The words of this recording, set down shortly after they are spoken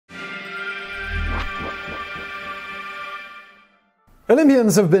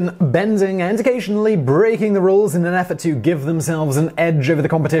Olympians have been bending and occasionally breaking the rules in an effort to give themselves an edge over the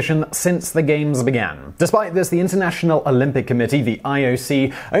competition since the Games began. Despite this, the International Olympic Committee, the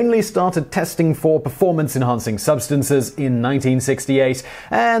IOC, only started testing for performance-enhancing substances in 1968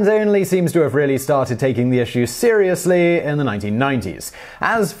 and only seems to have really started taking the issue seriously in the 1990s.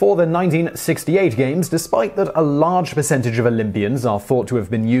 As for the 1968 Games, despite that a large percentage of Olympians are thought to have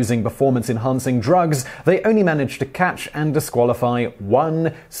been using performance-enhancing drugs, they only managed to catch and disqualify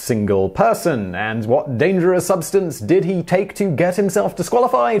one single person. And what dangerous substance did he take to get himself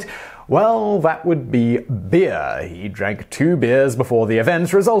disqualified? Well, that would be beer. He drank 2 beers before the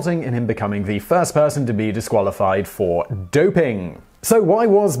event, resulting in him becoming the first person to be disqualified for doping. So why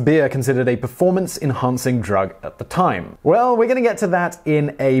was beer considered a performance-enhancing drug at the time? Well, we're going to get to that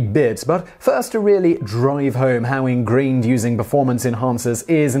in a bit, but first to really drive home how ingrained using performance enhancers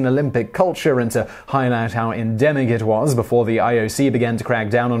is in Olympic culture and to highlight how endemic it was before the IOC began to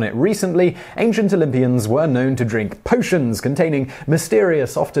crack down on it recently, ancient Olympians were known to drink potions containing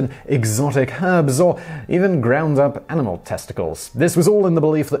mysterious, often exotic herbs or even ground-up animal testicles. This was all in the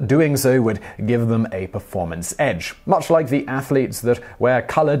belief that doing so would give them a performance edge. Much like the athletes that wear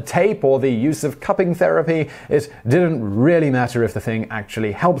colored tape or the use of cupping therapy, it didn't really matter if the thing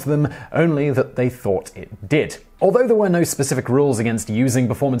actually helped them, only that they thought it did. Although there were no specific rules against using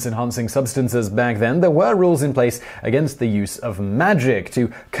performance-enhancing substances back then, there were rules in place against the use of magic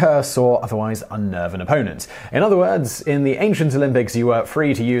to curse or otherwise unnerve an opponent. In other words, in the ancient Olympics, you were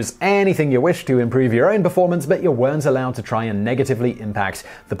free to use anything you wished to improve your own performance, but you weren't allowed to try and negatively impact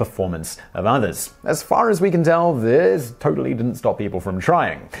the performance of others. As far as we can tell, this totally didn't stop people from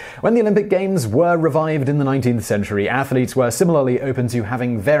trying. When the Olympic Games were revived in the 19th century, athletes were similarly open to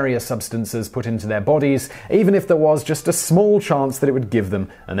having various substances put into their bodies, even if there was just a small chance that it would give them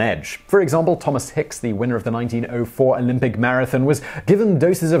an edge. For example, Thomas Hicks, the winner of the 1904 Olympic marathon, was given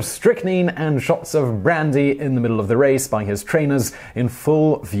doses of strychnine and shots of brandy in the middle of the race by his trainers in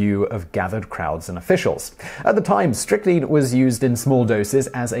full view of gathered crowds and officials. At the time, strychnine was used in small doses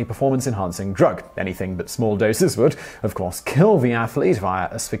as a performance-enhancing drug. Anything but small doses would, of course, kill the athlete via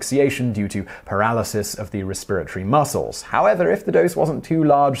asphyxiation due to paralysis of the respiratory muscles. However, if the dose wasn't too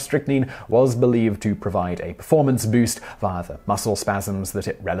large, strychnine was believed to provide a performance boost via the muscle spasms that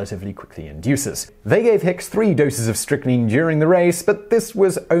it relatively quickly induces. They gave Hicks 3 doses of strychnine during the race, but this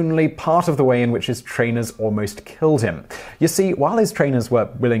was only part of the way in which his trainers almost killed him. You see, while his trainers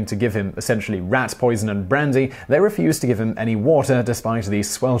were willing to give him essentially rat poison and brandy, they refused to give him any water despite the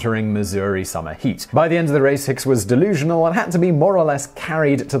sweltering Missouri summer heat. By the end of the race, Hicks was delusional and had to be more or less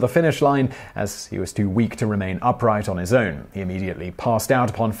carried to the finish line as he was too weak to remain upright on his own. He immediately passed out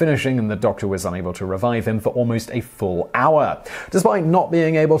upon finishing, and the doctor was unable to revive him for almost a full hour. Despite not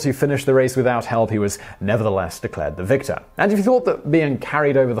being able to finish the race without help, he was nevertheless declared the victor. And if you thought that being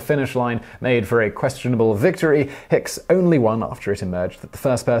carried over the finish line made for a questionable victory, Hicks only won after it emerged that the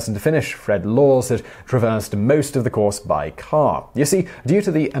first person to finish, Fred Laws, had traversed most of the course by car. You see, due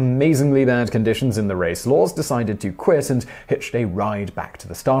to the amazingly bad conditions in the race, Laws decided to quit and hitched a ride back to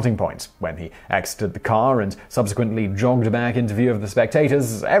the starting point. When he exited the car and subsequently jogged back into view of the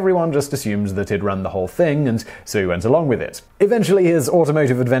spectators, everyone just assumed that he'd run the whole thing, and so he went along with it. Eventually, his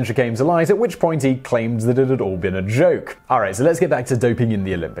automotive adventure came to light, at which point he claimed that it had all been a joke. Alright, so let's get back to doping in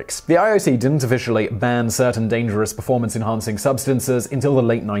the Olympics. The IOC didn't officially ban certain dangerous performance-enhancing substances until the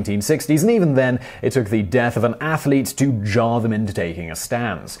late 1960s, and even then, it took the death of an athlete to jar them into taking a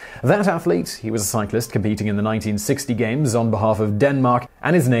stand. That athlete, he was a cyclist competing in the 1960 Games on behalf of Denmark,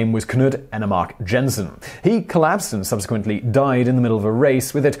 and his name was Knud Ennemark Jensen. He collapsed and subsequently died in the middle of a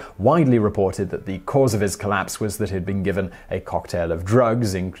race, with it widely reported that the cause of his collapse was that he'd been given a cocktail of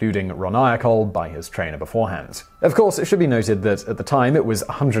drugs, including roniacol, by his trainer beforehand. Of course, it should be noted that at the time it was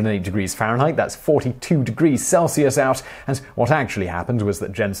 108 degrees Fahrenheit, that's 42 degrees Celsius out, and what actually happened was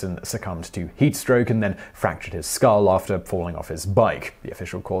that Jensen succumbed to heat stroke and then fractured his skull after falling off his bike. The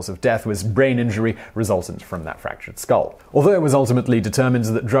official cause of death was brain injury resultant from that fractured skull. Although it was ultimately determined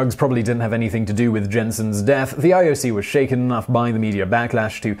that drugs probably didn't have anything to do with Jensen's death, the IOC was shaken enough by the media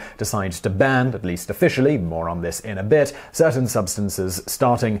backlash to decide to ban, at least officially, more on this in a bit, certain substances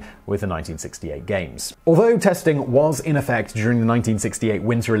starting with the 1968 Games. Although testing was in effect during the 1968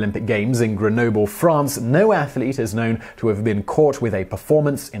 Winter Olympic Games in Grenoble, France, no athlete is known to have been caught with a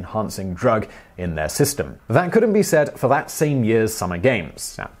performance-enhancing drug in their system. That couldn't be said for that same year's Summer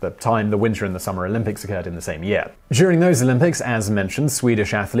Games. At the time, the Winter and the Summer Olympics occurred in the same year. During those Olympics, as mentioned,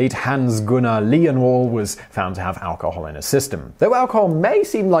 Swedish athlete Hans-Gunnar Lienwall was found to have alcohol in his system. Though alcohol may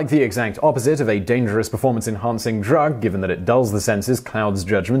seem like the exact opposite of a dangerous performance-enhancing drug, given that it dulls the senses, clouds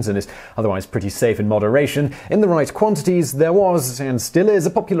judgment, and is otherwise pretty safe in moderation, in the right quantities, there was, and still is, a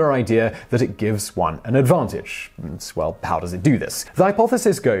popular idea that it gives one an advantage. And, well, how does it do this? The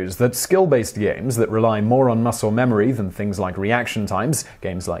hypothesis goes that skill-based games that rely more on muscle memory than things like reaction times,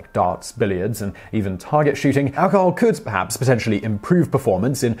 games like darts, billiards, and even target shooting, alcohol could perhaps potentially improve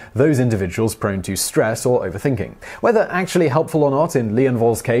performance in those individuals prone to stress or overthinking. Whether actually helpful or not, in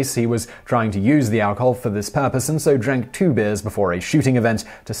Lienwall's case, he was trying to use the alcohol for this purpose and so drank 2 beers before a shooting event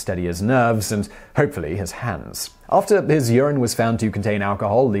to steady his nerves and, hopefully, his hands. After his urine was found to contain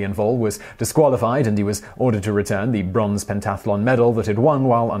alcohol, Lienwall was disqualified and he was ordered to return the bronze pentathlon medal that he'd won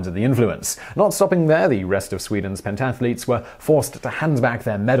while under the influence. Not stopping there, the rest of Sweden's pentathletes were forced to hand back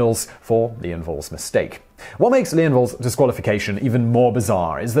their medals for Lienwall's mistake. What makes Lienwall's disqualification even more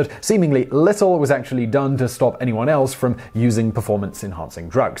bizarre is that seemingly little was actually done to stop anyone else from using performance-enhancing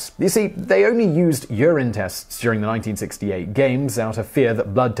drugs. You see, they only used urine tests during the 1968 Games out of fear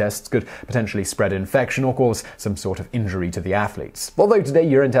that blood tests could potentially spread infection or cause some sort of injury to the athletes. Although today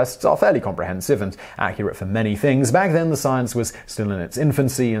urine tests are fairly comprehensive and accurate for many things, back then the science was still in its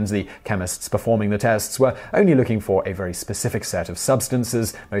infancy and the chemists performing the tests were only looking for a very specific set of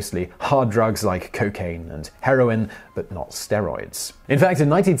substances, mostly hard drugs like cocaine and heroin, but not steroids. In fact, in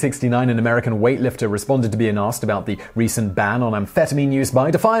 1969, an American weightlifter responded to being asked about the recent ban on amphetamine use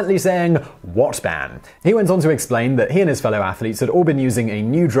by defiantly saying, "What ban?" He went on to explain that he and his fellow athletes had all been using a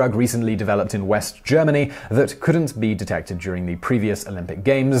new drug recently developed in West Germany that couldn't be detected during the previous Olympic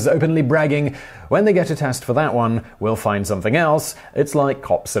Games, openly bragging, "When they get a test for that one, we'll find something else. It's like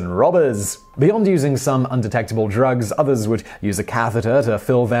cops and robbers." Beyond using some undetectable drugs, others would use a catheter to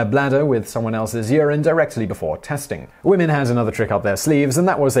fill their bladder with someone else's urine directly before testing. Women had another trick up their sleeves, and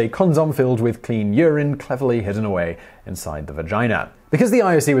that was a condom filled with clean urine cleverly hidden away inside the vagina. Because the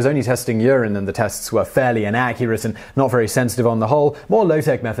IOC was only testing urine and the tests were fairly inaccurate and not very sensitive on the whole, more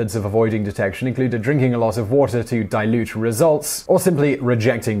low-tech methods of avoiding detection included drinking a lot of water to dilute results, or simply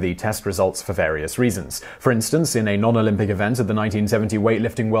rejecting the test results for various reasons. For instance, in a non-Olympic event at the 1970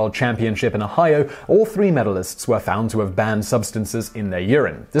 Weightlifting World Championship in Ohio, all 3 medalists were found to have banned substances in their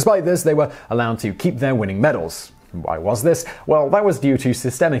urine. Despite this, they were allowed to keep their winning medals. Why was this? Well, that was due to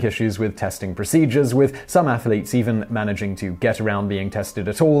systemic issues with testing procedures, with some athletes even managing to get around being tested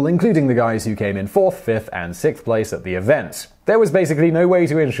at all, including the guys who came in 4th, 5th, and 6th place at the event. There was basically no way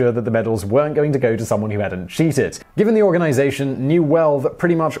to ensure that the medals weren't going to go to someone who hadn't cheated. Given the organization knew well that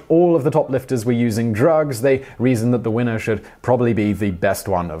pretty much all of the top lifters were using drugs, they reasoned that the winner should probably be the best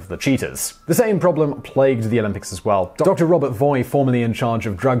one of the cheaters. The same problem plagued the Olympics as well. Dr. Robert Voy, formerly in charge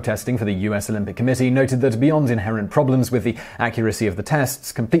of drug testing for the US Olympic Committee, noted that beyond inherent problems with the accuracy of the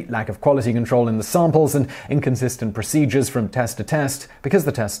tests, complete lack of quality control in the samples, and inconsistent procedures from test to test, because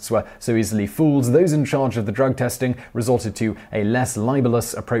the tests were so easily fooled, those in charge of the drug testing resorted to a less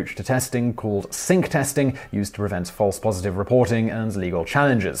libelous approach to testing called sync testing, used to prevent false positive reporting and legal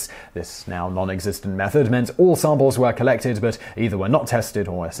challenges. This now non-existent method meant all samples were collected but either were not tested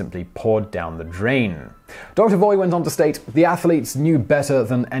or were simply poured down the drain. Dr. Voy went on to state, "The athletes knew better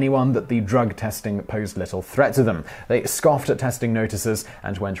than anyone that the drug testing posed little threat to them. They scoffed at testing notices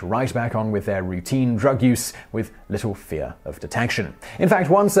and went right back on with their routine drug use with little fear of detection." In fact,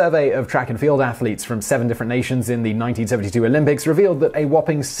 one survey of track and field athletes from 7 different nations in the 1972 Olympics revealed that a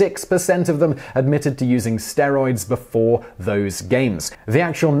whopping 6% of them admitted to using steroids before those games. The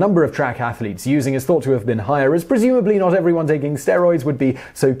actual number of track athletes using is thought to have been higher, as presumably not everyone taking steroids would be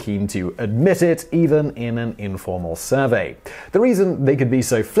so keen to admit it, even in an informal survey. The reason they could be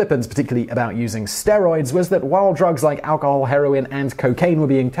so flippant, particularly about using steroids, was that while drugs like alcohol, heroin, and cocaine were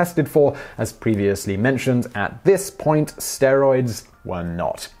being tested for, as previously mentioned, at this point, steroids were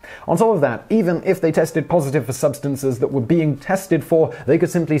not. On top of that, even if they tested positive for substances that were being tested for, they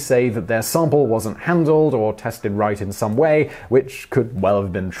could simply say that their sample wasn't handled or tested right in some way, which could well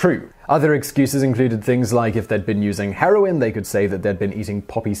have been true. Other excuses included things like if they'd been using heroin, they could say that they'd been eating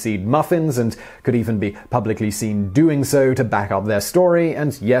poppy seed muffins and could even be publicly seen doing so to back up their story.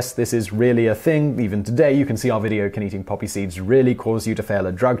 And yes, this is really a thing. Even today, you can see our video, "Can eating poppy seeds really cause you to fail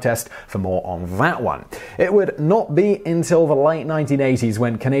a drug test?" for more on that one. It would not be until the late 1980s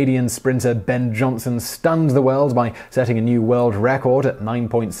when Canadian sprinter Ben Johnson stunned the world by setting a new world record at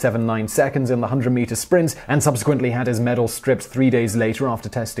 9.79 seconds in the 100-meter sprint, and subsequently had his medal stripped 3 days later after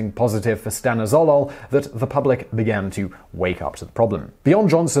testing positive positive for stanozolol that the public began to wake up to the problem. Beyond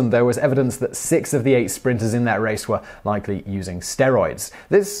Johnson, there was evidence that 6 of the 8 sprinters in that race were likely using steroids.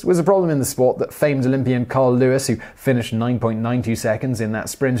 This was a problem in the sport that famed Olympian Carl Lewis, who finished 9.92 seconds in that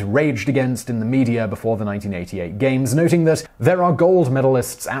sprint, raged against in the media before the 1988 Games, noting that there are gold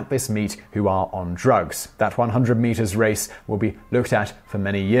medalists at this meet who are on drugs. That 100 meters race will be looked at for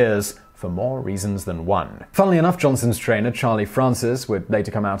many years, for more reasons than one. Funnily enough, Johnson's trainer, Charlie Francis, would later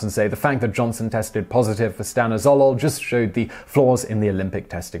come out and say the fact that Johnson tested positive for stanozolol just showed the flaws in the Olympic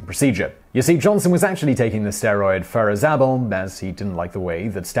testing procedure. You see, Johnson was actually taking the steroid Furazabal, as he didn't like the way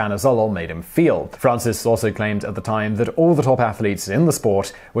that stanozolol made him feel. Francis also claimed at the time that all the top athletes in the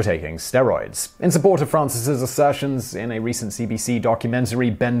sport were taking steroids. In support of Francis's assertions, in a recent CBC documentary,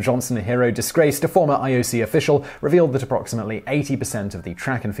 Ben Johnson, a hero disgraced, a former IOC official, revealed that approximately 80% of the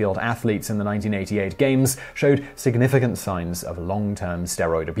track and field athletes in the 1988 Games showed significant signs of long-term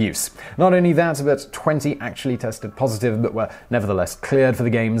steroid abuse. Not only that, but 20 actually tested positive but were nevertheless cleared for the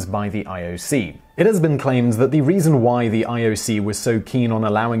Games by the IOC. It has been claimed that the reason why the IOC was so keen on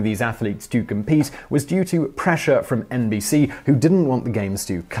allowing these athletes to compete was due to pressure from NBC, who didn't want the Games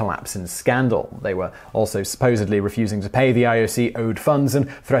to collapse in scandal. They were also supposedly refusing to pay the IOC owed funds and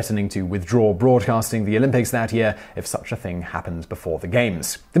threatening to withdraw broadcasting the Olympics that year if such a thing happened before the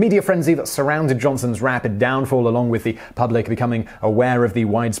Games. The media frenzy that surrounded Johnson's rapid downfall, along with the public becoming aware of the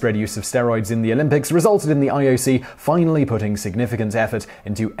widespread use of steroids in the Olympics, resulted in the IOC finally putting significant effort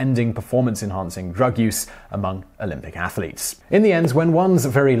into ending performance-enhancing drug use among Olympic athletes. In the end, when one's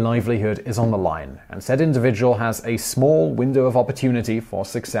very livelihood is on the line, and said individual has a small window of opportunity for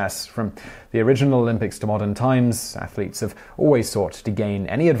success, from the original Olympics to modern times, athletes have always sought to gain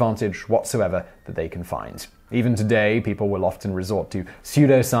any advantage whatsoever that they can find. Even today, people will often resort to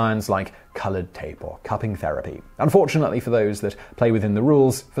pseudoscience like colored tape or cupping therapy. Unfortunately for those that play within the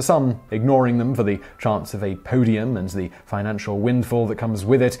rules, for some, ignoring them for the chance of a podium and the financial windfall that comes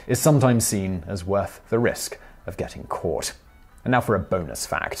with it is sometimes seen as worth the risk of getting caught. And now for a bonus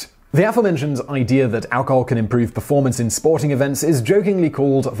fact. The aforementioned idea that alcohol can improve performance in sporting events is jokingly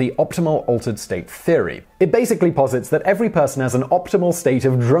called the optimal altered state theory. It basically posits that every person has an optimal state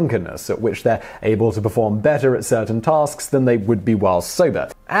of drunkenness at which they're able to perform better at certain tasks than they would be while sober.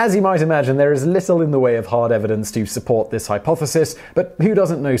 As you might imagine, there is little in the way of hard evidence to support this hypothesis, but who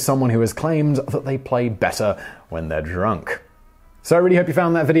doesn't know someone who has claimed that they play better when they're drunk? So I really hope you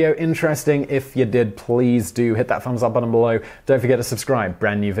found that video interesting. If you did, please do hit that thumbs up button below. Don't forget to subscribe.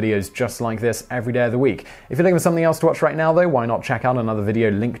 Brand new videos just like this every day of the week. If you're looking for something else to watch right now though, why not check out another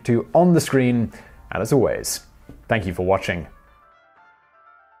video linked to on the screen. And as always, thank you for watching.